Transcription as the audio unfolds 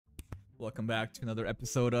Welcome back to another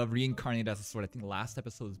episode of Reincarnated as a Sword. I think the last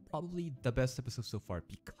episode is probably the best episode so far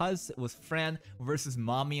because it was Fran versus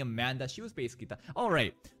Mommy Amanda. She was basically that.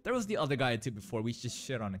 Alright, there was the other guy too before. We just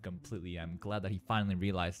shit on it completely. I'm glad that he finally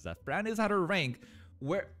realizes that Fran is at her rank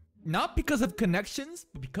where, not because of connections,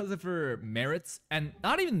 but because of her merits. And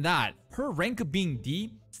not even that, her rank of being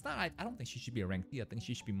D, it's not, I don't think she should be a rank D. I think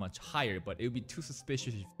she should be much higher, but it would be too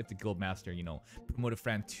suspicious if the guildmaster, you know, promoted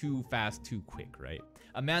Fran too fast, too quick, right?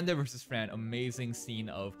 Amanda versus Fran, amazing scene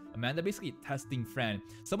of Amanda basically testing Fran.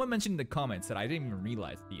 Someone mentioned in the comments that I didn't even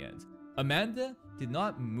realize at the end. Amanda did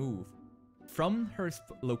not move from her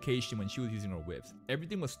location when she was using her whips.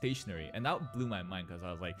 Everything was stationary, and that blew my mind because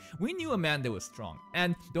I was like, we knew Amanda was strong.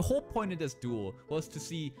 And the whole point of this duel was to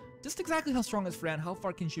see just exactly how strong is Fran, how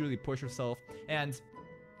far can she really push herself, and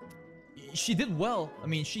she did well. I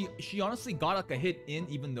mean, she honestly got like a hit in,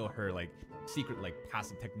 even though her like secret like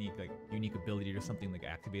passive technique, like unique ability or something, like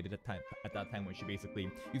activated at that time when she basically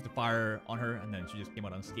used the fire on her and then she just came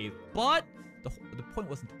out unscathed. But the point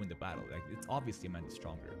wasn't to win the battle. Like, it's obviously Amanda's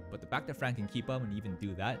stronger, but the fact that Fran can keep up and even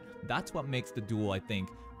do that, that's what makes the duel, I think,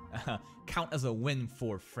 count as a win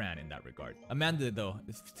for Fran in that regard. Amanda though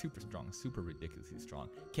is super strong, super ridiculously strong.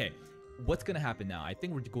 Okay, what's gonna happen now? I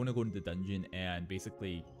think we're gonna go into the dungeon and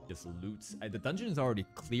basically just loot. The dungeon is already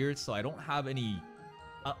cleared, so I don't have any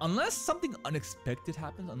unless something unexpected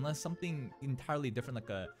happens, unless something entirely different,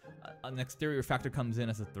 like an exterior factor comes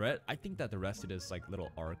in as a threat. I think that the rest of this like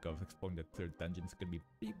little arc of exploring the cleared dungeon is gonna be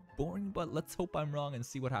pretty boring, but let's hope I'm wrong and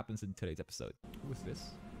see what happens in today's episode. Who is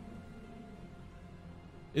this?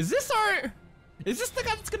 Is this the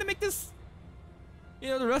guy that's gonna make this, you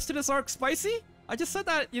know, the rest of this arc spicy? I just said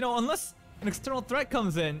that, you know, unless an external threat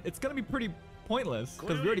comes in, it's gonna be pretty pointless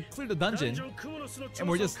because we already cleared the dungeon and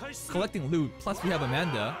we're just collecting loot, plus we have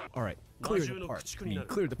Amanda. All right, clear the path. I mean,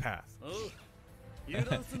 clear the path.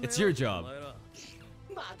 It's your job.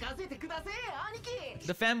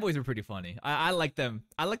 The fanboys are pretty funny. I like them.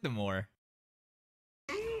 I like them more.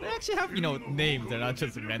 They actually have, you know, names. They're not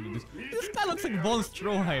just random. This guy looks like Von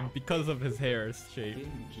Stroheim because of his hair shape.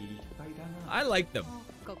 I like them.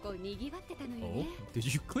 Oh,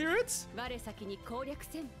 did you clear it?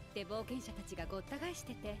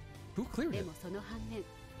 Who cleared it?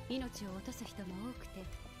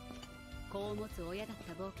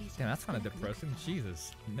 Damn, that's kind of depressing.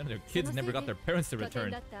 Jesus. None of their kids never got their parents to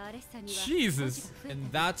return. Jesus! And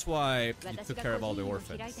that's why you took care of all the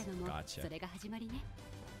orphans. Gotcha.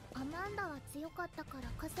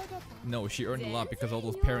 No, she earned a lot because all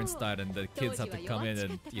those parents died and the kids had to come in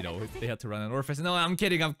and, you know, they had to run an orphanage. No, I'm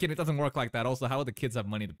kidding, It doesn't work like that. Also, how would the kids have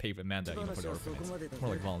money to pay for Amanda, you know, for the orphanage? It's more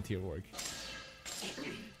like volunteer work.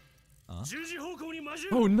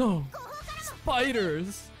 Oh no!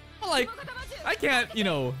 Spiders! Like, I can't, you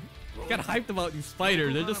know, get hyped about these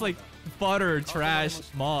spiders. They're just like fodder, trash,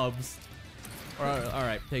 mobs.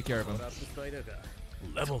 Alright, take care of them.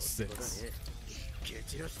 Level 6.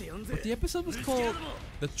 But the episode was called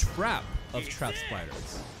The Trap of Trap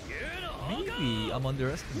Spiders. Maybe I'm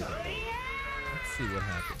underestimating it. Let's see what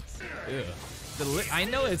happens. I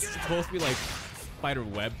know it's supposed to be like spider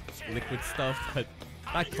web liquid stuff, but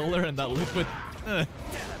that color and that liquid,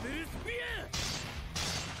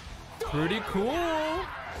 pretty cool.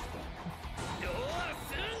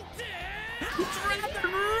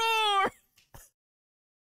 Roar!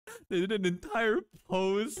 They did an entire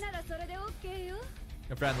pose.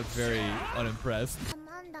 My friend looks very unimpressed.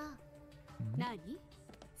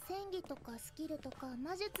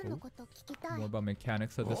 More about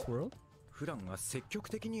mechanics of this world? We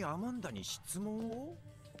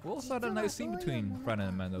also had a nice scene between Fran and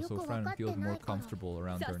Amanda, so Fran feels more comfortable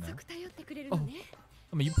around her now. Oh,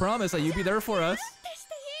 I mean, you promised that you'd be there for us.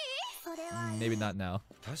 Maybe not now.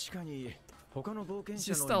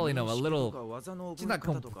 She's still, you know, a little... She's not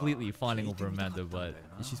completely fawning over Amanda, but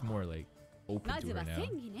she's more like open to her now.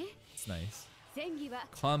 It's nice.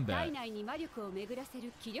 Combat.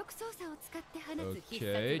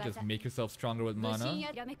 Okay, just make yourself stronger with mana.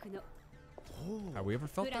 Have we ever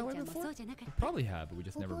felt that way before? We probably have, but we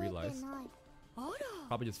just never realized.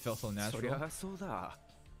 Probably just felt so natural.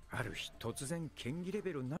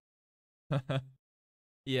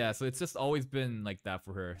 Yeah, so it's just always been like that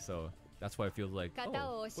for her, so that's why it feels like,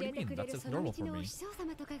 oh, what do you mean? That's just normal for me.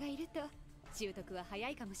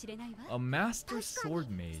 A master sword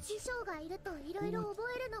mage.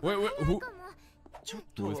 Wait, who?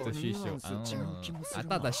 Who is the Shisho? I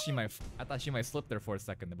thought that I thought she might slip there for a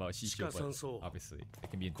second about Shisho, but obviously it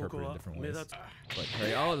can be interpreted in different ways. But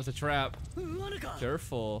hey, oh, there's a trap.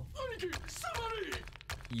 Careful.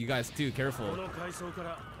 You guys too, careful.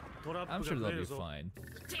 I'm sure they'll be fine.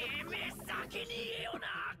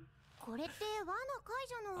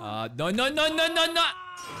 No, no, no, no, no, no!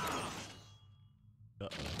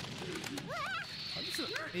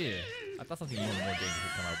 Yeah, I thought something even more dangerous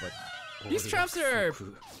would come out, but these traps are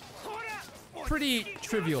pretty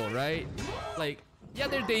trivial, right? Like, yeah,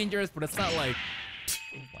 they're dangerous, but it's not like,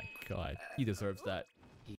 oh my god, he deserves that.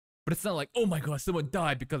 But it's not like, oh my god, someone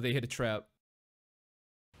died because they hit a trap.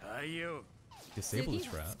 Disable the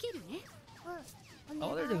trap.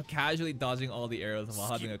 Oh, they're just casually dodging all the arrows while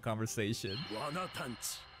having a conversation.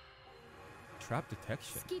 Trap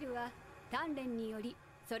detection. Pretty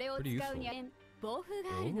useful.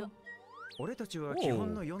 Oh.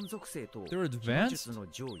 They're advanced?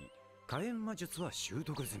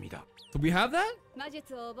 Do we have that?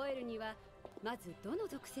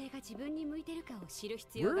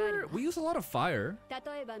 We use a lot of fire.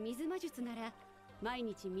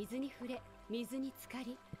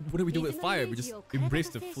 What do we do with fire? We just embrace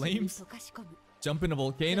the flames? Jump in a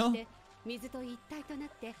volcano?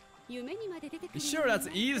 Sure, that's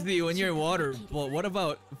easy when you're in water, but what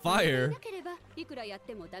about fire?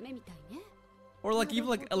 Or like even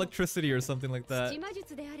like electricity or something like that.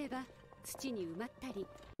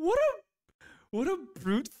 What a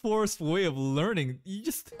brute force way of learning. You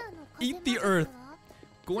just eat the earth.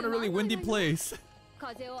 Go in a really windy place.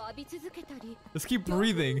 Just keep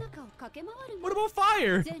breathing. What about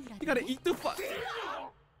fire? You gotta eat the fire.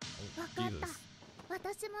 Oh,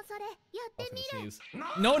 Jesus.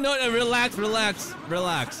 No, no, no, relax, relax,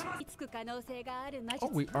 relax. Oh,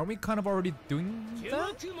 wait, aren't we kind of already doing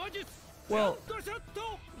that? Well,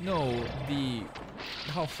 no,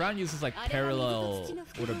 how FRAN uses like parallel,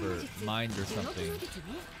 whatever, mind or something.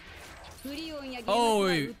 Oh,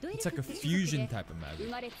 wait, it's like a fusion type of magic.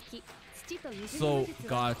 So,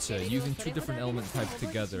 gotcha, using two different element types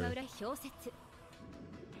together.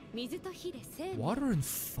 Water and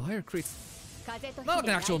fire creates... Not like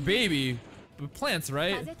an actual baby, but plants,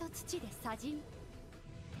 right?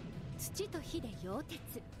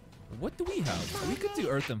 What do we have? We could do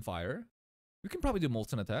earth and fire. We can probably do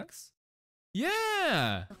molten attacks.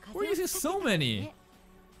 Yeah! We're using so many!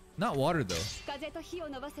 Not water though.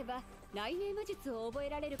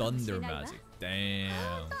 Thunder magic.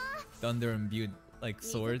 Damn. Thunder imbued like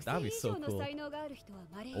sword. That'd be so cool.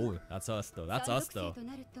 Oh, that's us though. That's us though.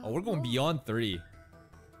 Oh, we're going beyond 3.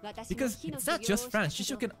 Because it's not just FRAN.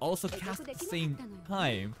 Shisho can also cast at the same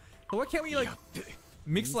time. So why can't we like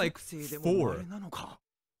mix like 4?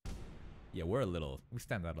 Yeah, we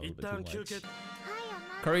stand out a little bit too much.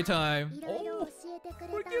 Curry time. Oh,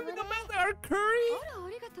 we're giving Amanda our curry.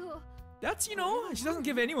 That's, you know, she doesn't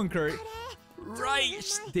give anyone curry. Right,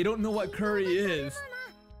 they don't know what curry is.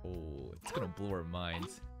 Oh, it's gonna blow our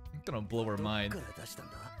minds. It's gonna blow our minds.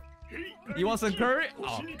 You want some curry?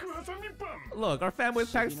 Oh. Look, our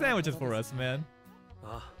family's packed sandwiches for us, man.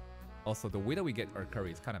 Also, the way that we get our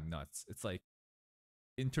curry is kind of nuts. It's like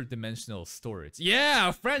interdimensional storage.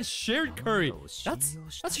 Yeah, FRAN shared curry. That's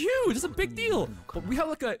huge. That's a big deal. But we have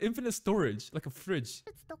like an infinite storage, like a fridge.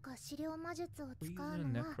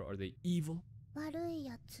 Necro, are they evil?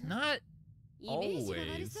 Not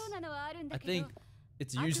always. I think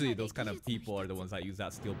it's usually those kind of people are the ones that use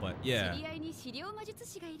that skill. But yeah.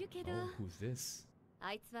 Oh, who's this?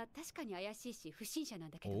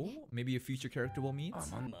 Oh, maybe a future character we'll meet?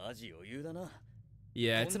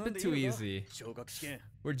 Yeah, it's a bit too easy.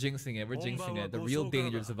 We're jinxing it, we're jinxing it. The real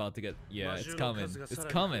danger is about to get... Yeah, it's coming. It's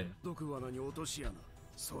coming.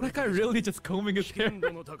 That guy really just combing his hair.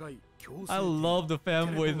 I love the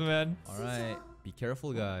fanboys, man. Alright, be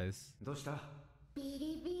careful, guys.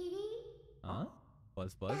 Huh?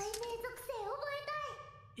 Buzz, buzz?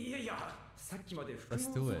 Let's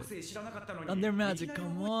do it. Thunder magic,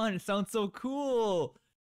 come on, it sounds so cool.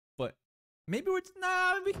 But maybe we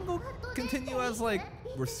can go continue as like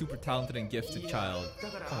we're super talented and gifted child.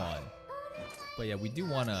 Come on. But yeah, we do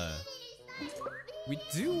want to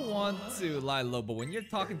lie low, but when you're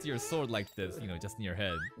talking to your sword like this, you know, just in your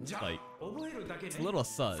head, like, it's a little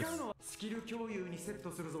sus.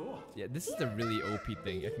 Yeah, this is the really OP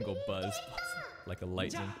thing. I can go buzz like a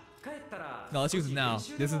lightning. No, let's use it now.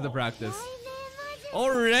 This is the practice.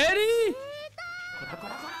 Already?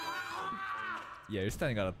 Yeah, you're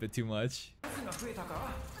standing out a bit too much.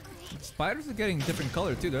 Spiders are getting different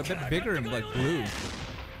color too. They're a bit bigger and like blue.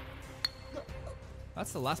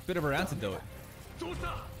 That's the last bit of our antidote.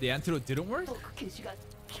 The antidote didn't work?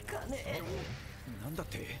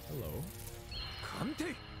 Hello.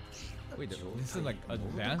 Wait, this is like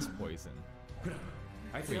advanced poison.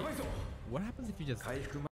 Wait, what happens if you just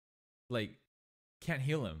like can't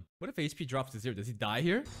heal him? What if HP drops to 0? Does he die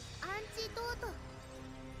here?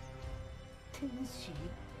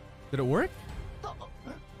 Did it work?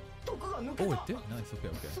 Oh, it did? Nice, okay,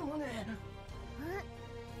 okay.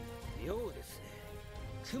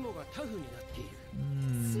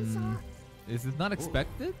 Is it not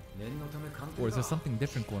expected? Or is there something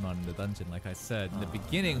different going on in the dungeon? Like I said in the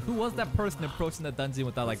beginning, who was that person approaching the dungeon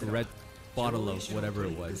with that like red bottle of whatever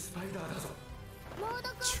it was?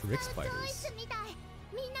 Trick spiders.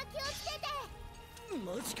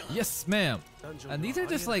 Yes, ma'am. And these are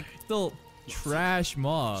just like still trash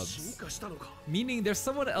mobs. Meaning there's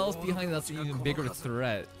someone else behind that's an even bigger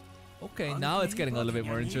threat. Okay, now it's getting a little bit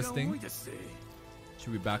more interesting.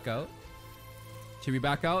 Should we back out? Should we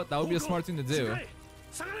back out? That would be a smart thing to do.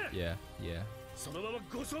 Yeah, yeah.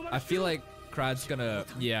 I feel like Krad's gonna...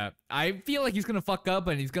 Yeah, I feel like he's gonna fuck up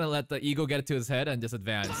and he's gonna let the ego get to his head and just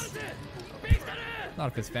advance. Not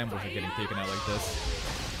if his fanboys are getting taken out like this.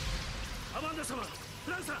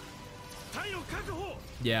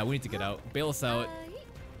 Yeah, we need to get out. Bail us out.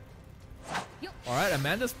 Alright,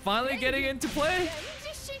 Amanda's finally getting into play.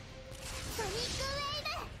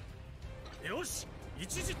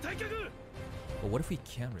 But what if we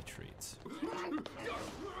can retreat?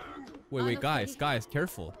 Wait, guys,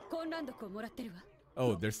 careful.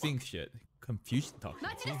 Oh, they're seeing shit. Confusion talking.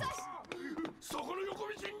 Jesus.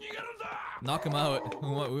 Knock him out.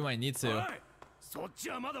 We might need to.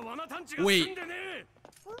 Wait.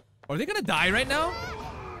 Are they gonna die right now?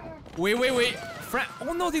 Wait. Fran.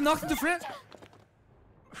 Oh no, they knocked into Fran.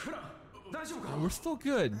 We're still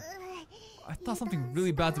good. I thought something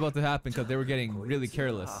really bad's about to happen because they were getting really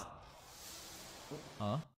careless.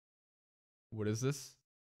 Huh? What is this?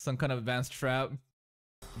 Some kind of advanced trap?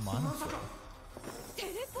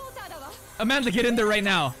 Amanda, get in there right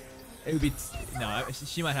now! It would be... No,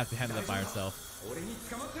 she might have to handle that by herself.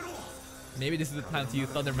 Maybe this is the time to use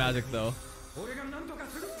thunder magic though.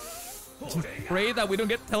 Just pray that we don't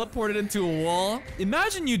get teleported into a wall.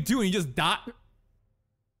 Imagine you do and you just die.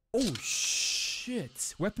 Oh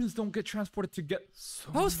shit. Weapons don't get transported to get...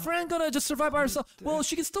 How is Fran gonna just survive by herself? Well,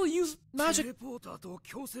 she can still use magic. Oh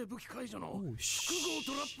shit.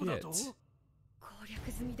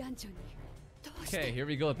 Okay, here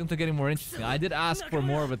we go. Things are getting more interesting. I did ask for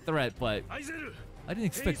more of a threat, but I didn't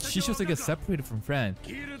expect Shisho to get separated from Fran.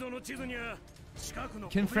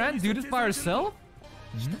 Can Fran do this by herself?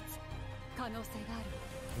 Hmm?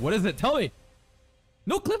 What is it? Tell me!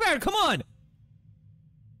 No cliffhanger, come on!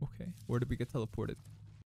 Okay, where did we get teleported?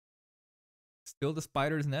 Still the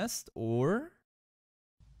spider's nest, or...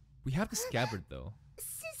 We have the scabbard though.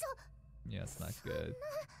 Yeah, it's not good.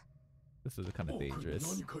 This is kind of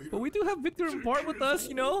dangerous. But we do have Victor and Bart with us,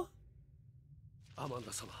 you know?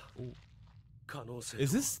 Ooh.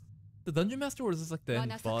 Is this the dungeon master or is this like the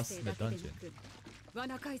end boss in the dungeon? Oh,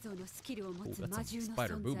 that's a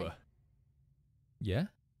spider booba. Yeah?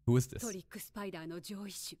 Who is this?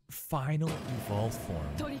 Final evolved form.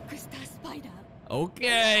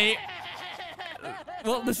 Okay.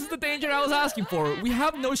 Well, this is the danger I was asking for. We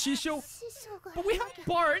have no Shisho, but we have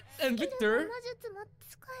Bart and Victor.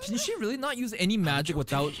 Can she really not use any magic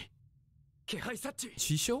without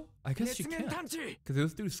Shisho? I guess she can, because it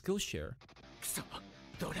was through Skillshare.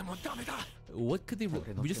 What could they...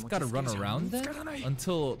 We just gotta run around then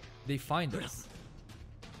until they find us.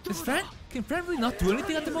 Can Fran really not do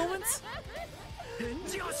anything at the moment?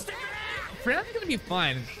 Fran's gonna be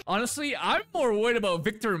fine. Honestly, I'm more worried about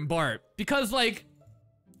Victor and Bart because, like,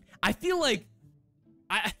 I feel like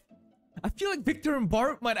Victor and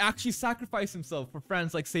Bart might actually sacrifice himself for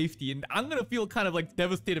Fran's like safety, and I'm gonna feel kind of like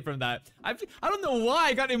devastated from that. I don't know why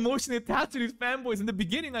I got emotionally attached to these fanboys. In the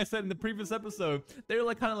beginning, I said in the previous episode, they're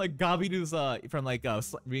like kind of like Gabiru's from like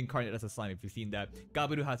Reincarnated as a Slime. If you've seen that,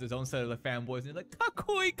 Gabiru has his own set of like fanboys, and they're like,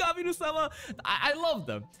 "Kakoi Gabiru-sama." I love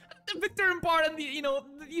them. Victor and Bart and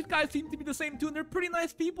these guys seem to be the same too, and they're pretty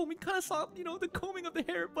nice people. We kind of saw the combing of the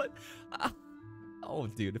hair, but. Oh,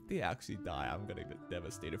 dude, if they actually die, I'm gonna get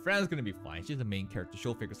devastated. Fran's gonna be fine. She's the main character.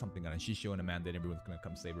 She'll figure something out, and she's showing Amanda, and everyone's gonna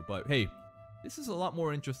come save her. But hey, this is a lot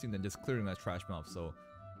more interesting than just clearing that trash mob. So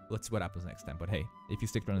let's see what happens next time. But hey, if you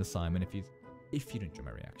stick around this time, and if you didn't enjoy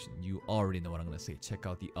my reaction, you already know what I'm gonna say. Check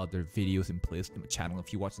out the other videos in playlist in my channel.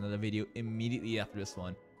 If you watch another video immediately after this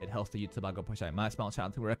one, it helps the YouTube algorithm push out my small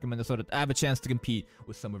channel to recommend it so that I have a chance to compete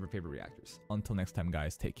with some of your favorite reactors. Until next time,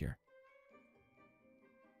 guys, take care.